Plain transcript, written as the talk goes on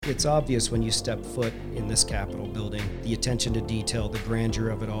It's obvious when you step foot in this Capitol building, the attention to detail, the grandeur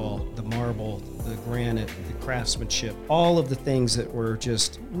of it all, the marble, the granite, the craftsmanship, all of the things that were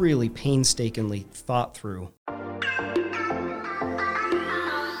just really painstakingly thought through.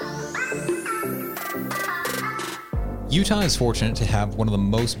 Utah is fortunate to have one of the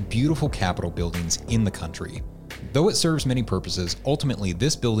most beautiful Capitol buildings in the country. Though it serves many purposes, ultimately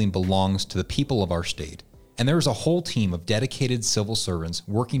this building belongs to the people of our state. And there is a whole team of dedicated civil servants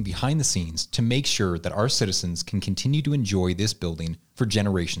working behind the scenes to make sure that our citizens can continue to enjoy this building for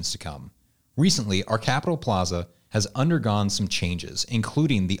generations to come. Recently, our Capitol Plaza has undergone some changes,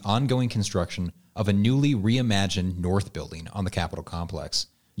 including the ongoing construction of a newly reimagined North building on the Capitol complex.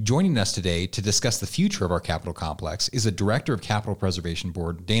 Joining us today to discuss the future of our Capitol complex is the Director of Capitol Preservation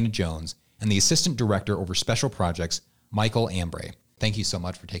Board, Dana Jones, and the Assistant Director over Special Projects, Michael Ambre. Thank you so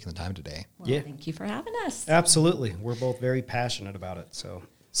much for taking the time today. Well, Thank you for having us. Absolutely. We're both very passionate about it. So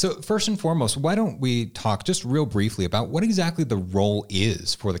first and foremost, why don't we talk just real briefly about what exactly the role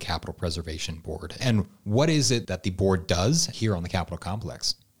is for the Capitol Preservation Board and what is it that the board does here on the Capitol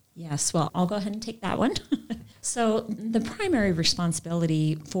complex? Yes, well, I'll go ahead and take that one. So the primary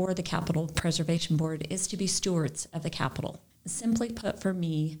responsibility for the Capitol Preservation Board is to be stewards of the Capitol. Simply put, for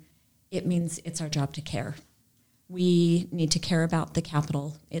me, it means it's our job to care. We need to care about the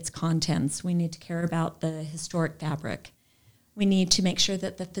Capitol, its contents. We need to care about the historic fabric. We need to make sure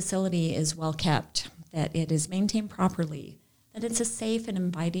that the facility is well kept, that it is maintained properly, that it's a safe and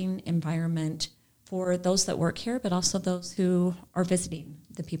inviting environment for those that work here, but also those who are visiting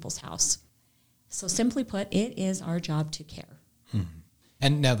the People's House. So simply put, it is our job to care.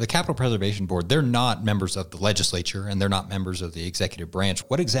 And now the Capitol Preservation Board, they're not members of the legislature and they're not members of the executive branch.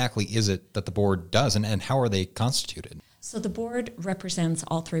 What exactly is it that the board does and how are they constituted? So the board represents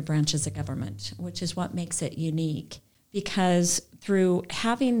all three branches of government, which is what makes it unique. Because through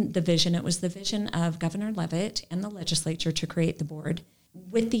having the vision, it was the vision of Governor Leavitt and the legislature to create the board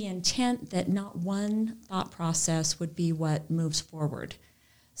with the intent that not one thought process would be what moves forward.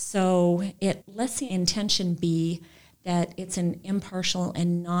 So it lets the intention be that it's an impartial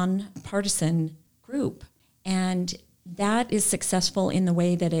and nonpartisan group. And that is successful in the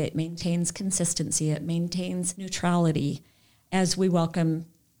way that it maintains consistency, it maintains neutrality. As we welcome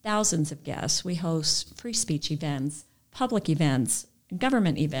thousands of guests, we host free speech events, public events,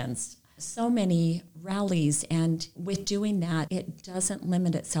 government events, so many rallies. And with doing that, it doesn't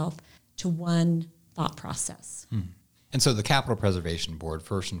limit itself to one thought process. And so the Capitol Preservation Board,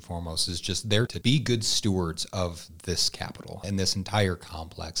 first and foremost, is just there to be good stewards of this Capitol and this entire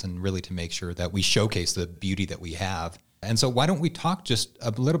complex and really to make sure that we showcase the beauty that we have. And so why don't we talk just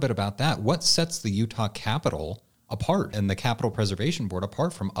a little bit about that? What sets the Utah Capitol apart and the Capitol Preservation Board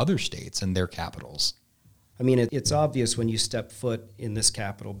apart from other states and their capitals? I mean, it's obvious when you step foot in this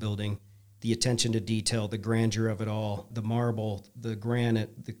Capitol building, the attention to detail, the grandeur of it all, the marble, the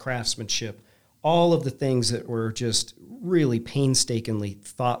granite, the craftsmanship, all of the things that were just really painstakingly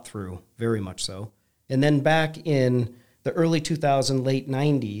thought through, very much so. And then back in the early 2000s, late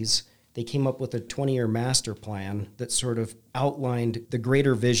 90s, they came up with a 20-year master plan that sort of outlined the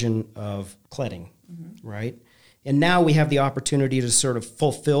greater vision of Kledding, right? And now we have the opportunity to sort of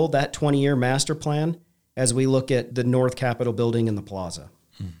fulfill that 20-year master plan as we look at the North Capitol building and the plaza.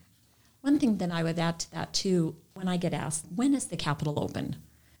 One thing that I would add to that, too, when I get asked, when is the Capitol open?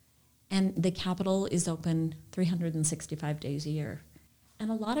 And the Capitol is open 365 days a year. And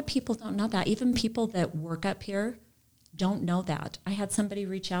a lot of people don't know that. Even people that work up here don't know that. I had somebody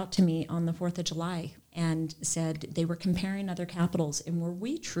reach out to me on the 4th of July and said they were comparing other capitals, and were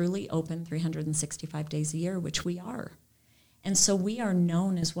we truly open 365 days a year, which we are. And so we are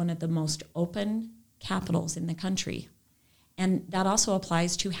known as one of the most open capitals in the country. And that also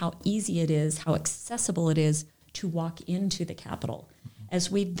applies to how easy it is, how accessible it is to walk into the Capitol. As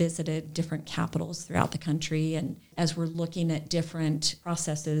we've visited different capitals throughout the country and as we're looking at different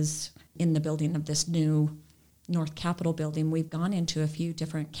processes in the building of this new North Capitol building, we've gone into a few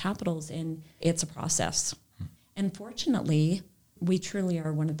different capitals and it's a process. And fortunately, we truly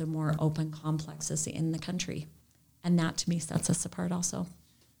are one of the more open complexes in the country. And that to me sets us apart also.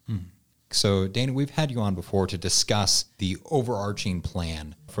 So, Dana, we've had you on before to discuss the overarching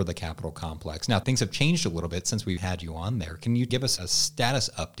plan for the Capitol complex. Now, things have changed a little bit since we've had you on there. Can you give us a status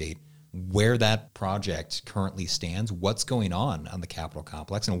update where that project currently stands, what's going on the Capitol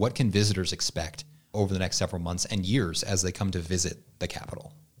complex, and what can visitors expect over the next several months and years as they come to visit the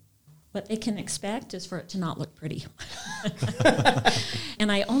Capitol? What they can expect is for it to not look pretty.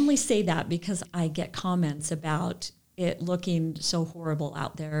 And I only say that because I get comments about it looking so horrible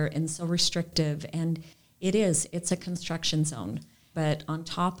out there and so restrictive. And it's a construction zone. But on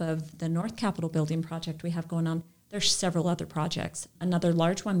top of the North Capitol building project we have going on, there's several other projects. Another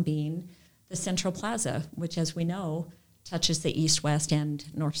large one being the Central Plaza, which, as we know, touches the east, west,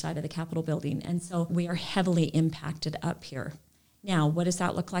 and north side of the Capitol building. And so we are heavily impacted up here. Now, what does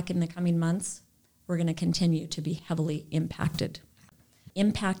that look like in the coming months? We're going to continue to be heavily impacted.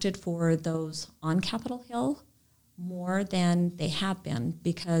 Impacted for those on Capitol Hill more than they have been,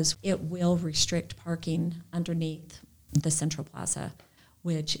 because it will restrict parking underneath the Central Plaza,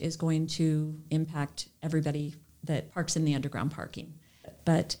 which is going to impact everybody that parks in the underground parking.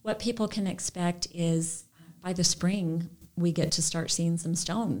 But what people can expect is by the spring, we get to start seeing some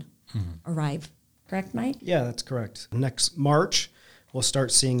stone arrive. Correct, Mike? Yeah, that's correct. Next March, we'll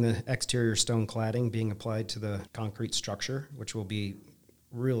start seeing the exterior stone cladding being applied to the concrete structure, which will be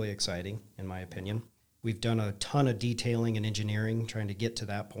really exciting, in my opinion. We've done a ton of detailing and engineering trying to get to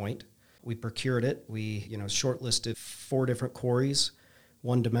that point. We procured it. We, shortlisted 4 different quarries,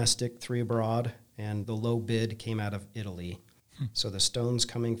 1 domestic, 3 abroad, and the low bid came out of Italy. So the stone's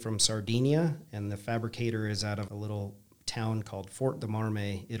coming from Sardinia, and the fabricator is out of a little town called Fort de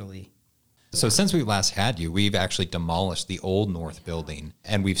Marme, Italy. So since we last had you, we've actually demolished the old North building,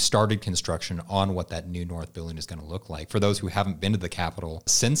 and we've started construction on what that new North building is going to look like. For those who haven't been to the Capitol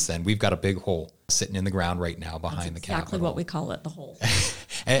since then, we've got a big hole sitting in the ground right now behind the Capitol. Exactly what we call it, the hole.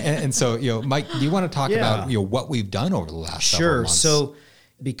 and so, Mike, do you want to talk about what we've done over the last several months? So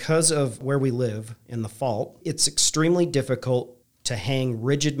because of where we live in the fault, it's extremely difficult to hang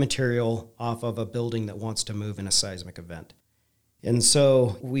rigid material off of a building that wants to move in a seismic event. And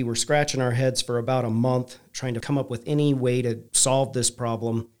so we were scratching our heads for about a month trying to come up with any way to solve this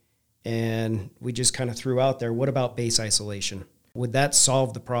problem. And we just kind of threw out there, what about base isolation? Would that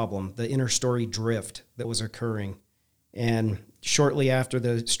solve the problem, the inter-story drift that was occurring? And shortly after,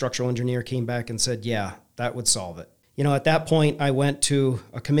 the structural engineer came back and said, yeah, that would solve it. At that point, I went to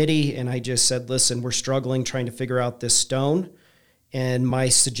a committee and I just said, listen, we're struggling trying to figure out this stone. And my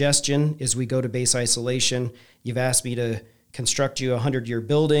suggestion is we go to base isolation. You've asked me to construct you a 100-year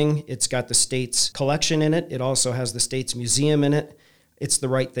building. It's got the state's collection in it. It also has the state's museum in it. It's the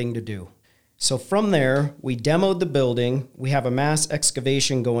right thing to do. So from there, we demoed the building. We have a mass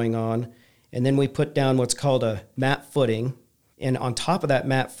excavation going on. And then we put down what's called a mat footing. And on top of that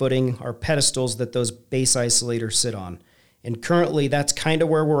mat footing are pedestals that those base isolators sit on. And currently, that's kind of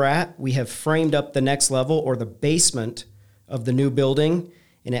where we're at. We have framed up the next level, or the basement of the new building,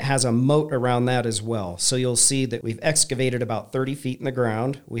 and it has a moat around that as well. So you'll see that we've excavated about 30 feet in the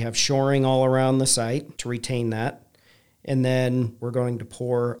ground. We have shoring all around the site to retain that. And then we're going to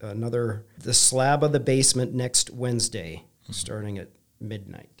pour the slab of the basement next Wednesday, starting at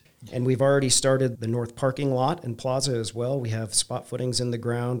midnight. And we've already started the north parking lot and plaza as well. We have spot footings in the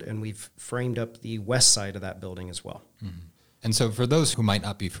ground, and we've framed up the west side of that building as well. Mm-hmm. And so for those who might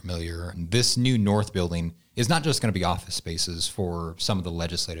not be familiar, this new north building is not just going to be office spaces for some of the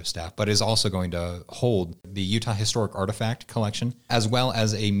legislative staff, but is also going to hold the Utah Historic Artifact Collection, as well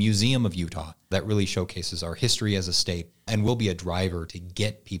as a Museum of Utah that really showcases our history as a state and will be a driver to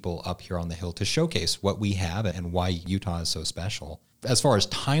get people up here on the Hill to showcase what we have and why Utah is so special. As far as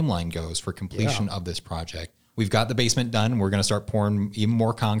timeline goes for completion of this project, we've got the basement done. We're going to start pouring even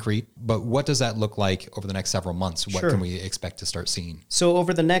more concrete. But what does that look like over the next several months? What can we expect to start seeing? So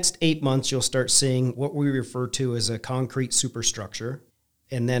over the next 8 months, you'll start seeing what we refer to as a concrete superstructure.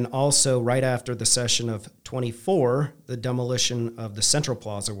 And then also right after the session of 24, the demolition of the Central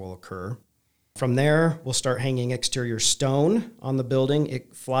Plaza will occur. From there, we'll start hanging exterior stone on the building.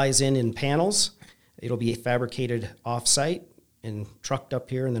 It flies in panels. It'll be fabricated off-site and trucked up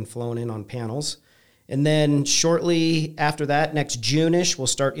here and then flown in on panels. And then shortly after that, next June-ish, we'll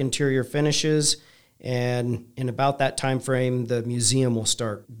start interior finishes. And in about that time frame, the museum will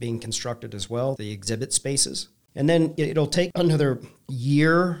start being constructed as well, the exhibit spaces. And then it'll take another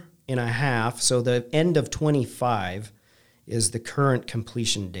year and a half. So the end of 25 is the current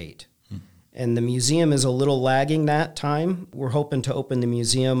completion date. And the museum is a little lagging that time. We're hoping to open the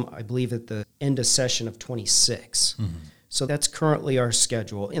museum, I believe, at the end of session of 26. Mm-hmm. So that's currently our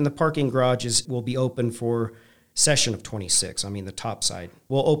schedule. And the parking garages will be open for session of 26, the top side.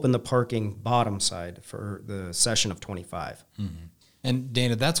 We'll open the parking bottom side for the session of 25. Mm-hmm. And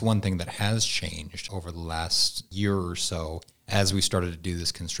Dana, that's one thing that has changed over the last year or so as we started to do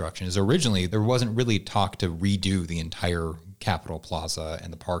this construction, is originally there wasn't really talk to redo the entire Capitol Plaza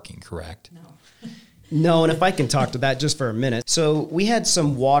and the parking, correct? No, and if I can talk to that just for a minute. So we had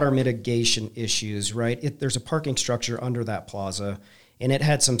some water mitigation issues, right? There's a parking structure under that plaza, and it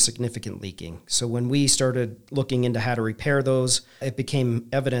had some significant leaking. So when we started looking into how to repair those, it became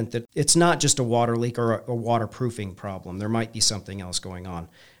evident that it's not just a water leak or a waterproofing problem. There might be something else going on.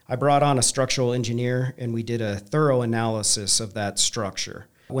 I brought on a structural engineer, and we did a thorough analysis of that structure.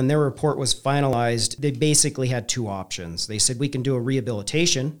 When their report was finalized, they basically had two options. They said, we can do a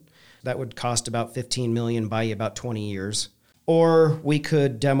rehabilitation. That would cost about $15 million, buy you about 20 years. Or we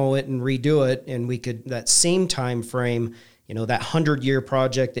could demo it and redo it, and we could, that same time frame, that 100-year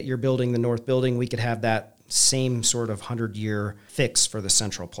project that you're building, the North Building, we could have that same sort of 100-year fix for the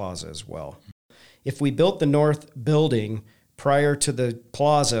Central Plaza as well. If we built the North Building prior to the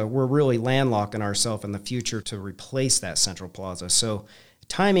Plaza, we're really landlocking ourselves in the future to replace that Central Plaza. So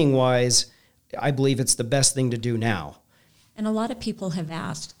timing-wise, I believe it's the best thing to do now. And a lot of people have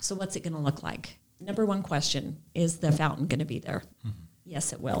asked, so what's it going to look like? Number one question, is the fountain going to be there? Mm-hmm.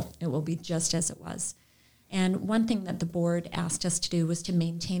 Yes, it will. It will be just as it was. And one thing that the board asked us to do was to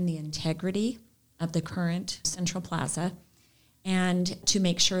maintain the integrity of the current Central Plaza and to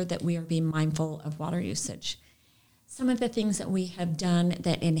make sure that we are being mindful of water usage. Some of the things that we have done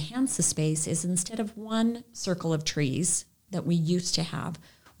that enhance the space is instead of one circle of trees that we used to have,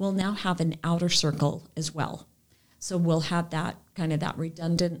 we'll now have an outer circle as well. So we'll have that kind of that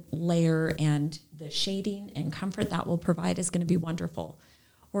redundant layer, and the shading and comfort that will provide is going to be wonderful.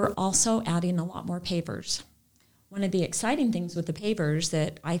 We're also adding a lot more pavers. One of the exciting things with the pavers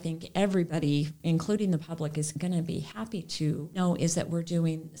that I think everybody, including the public, is going to be happy to know is that we're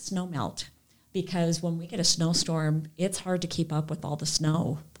doing snow melt. Because when we get a snowstorm, it's hard to keep up with all the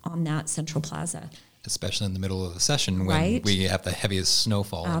snow on that Central Plaza. Especially in the middle of the session when we have the heaviest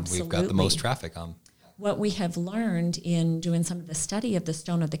snowfall. Absolutely. And we've got the most traffic on. What we have learned in doing some of the study of the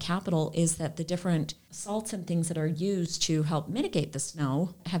stone of the Capitol is that the different salts and things that are used to help mitigate the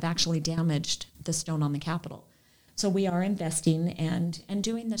snow have actually damaged the stone on the Capitol. So we are investing and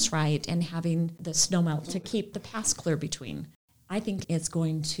doing this right and having the snow melt to keep the paths clear between. I think it's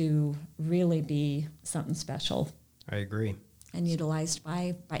going to really be something special. I agree. And utilized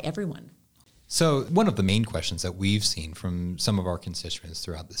by everyone. So one of the main questions that we've seen from some of our constituents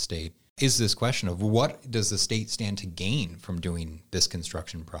throughout the state is this question of what does the state stand to gain from doing this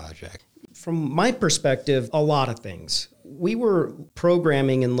construction project? From my perspective, a lot of things. We were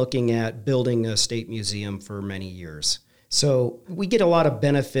programming and looking at building a state museum for many years. So we get a lot of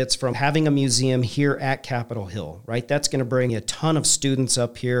benefits from having a museum here at Capitol Hill, right? That's going to bring a ton of students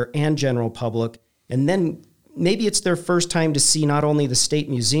up here and general public. And then maybe it's their first time to see not only the State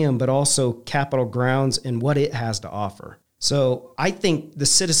Museum, but also Capitol grounds and what it has to offer. So I think the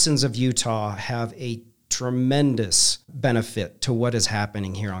citizens of Utah have a tremendous benefit to what is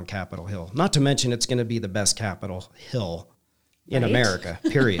happening here on Capitol Hill. Not to mention it's going to be the best Capitol Hill in America,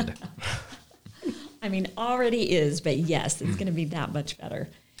 period. I mean, already is, but yes, it's going to be that much better.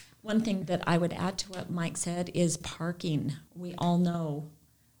 One thing that I would add to what Mike said is parking. We all know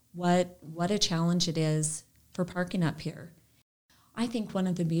what a challenge it is for parking up here. I think one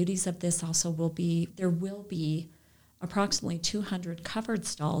of the beauties of this also will be there will be approximately 200 covered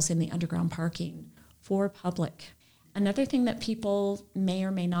stalls in the underground parking for public. Another thing that people may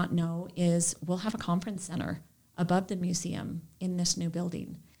or may not know is we'll have a conference center above the museum in this new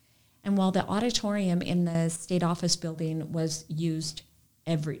building. And while the auditorium in the state office building was used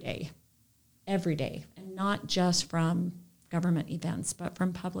every day, and not just from government events, but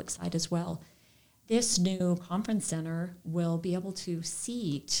from public side as well, this new conference center will be able to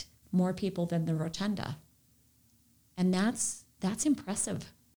seat more people than the rotunda. And that's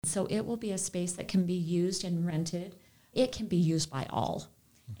impressive. So it will be a space that can be used and rented. It can be used by all.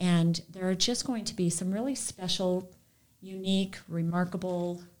 And there are just going to be some really special, unique,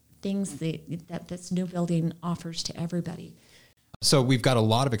 remarkable things that this new building offers to everybody. So we've got a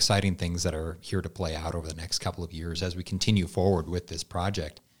lot of exciting things that are here to play out over the next couple of years as we continue forward with this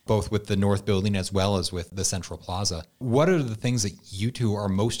project, both with the North Building as well as with the Central Plaza. What are the things that you two are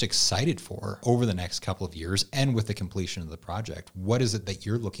most excited for over the next couple of years and with the completion of the project? What is it that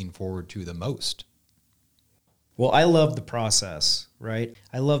you're looking forward to the most? Well, I love the process, right?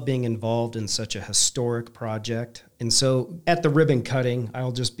 I love being involved in such a historic project. And so at the ribbon cutting,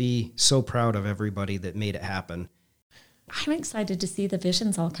 I'll just be so proud of everybody that made it happen. I'm excited to see the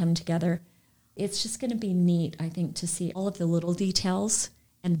visions all come together. It's just going to be neat, I think, to see all of the little details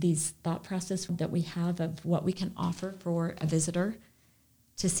and these thought process that we have of what we can offer for a visitor.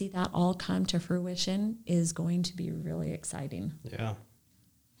 To see that all come to fruition is going to be really exciting. Yeah.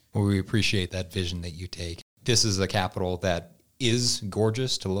 Well, we appreciate that vision that you take. This is a Capitol that is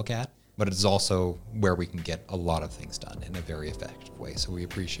gorgeous to look at, but it's also where we can get a lot of things done in a very effective way. So we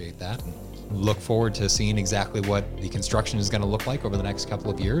appreciate that and look forward to seeing exactly what the construction is going to look like over the next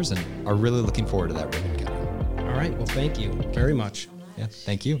couple of years, and are really looking forward to that ribbon cutting. All right. Well, thank you very much. Yeah,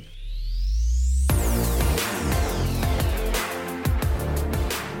 thank you.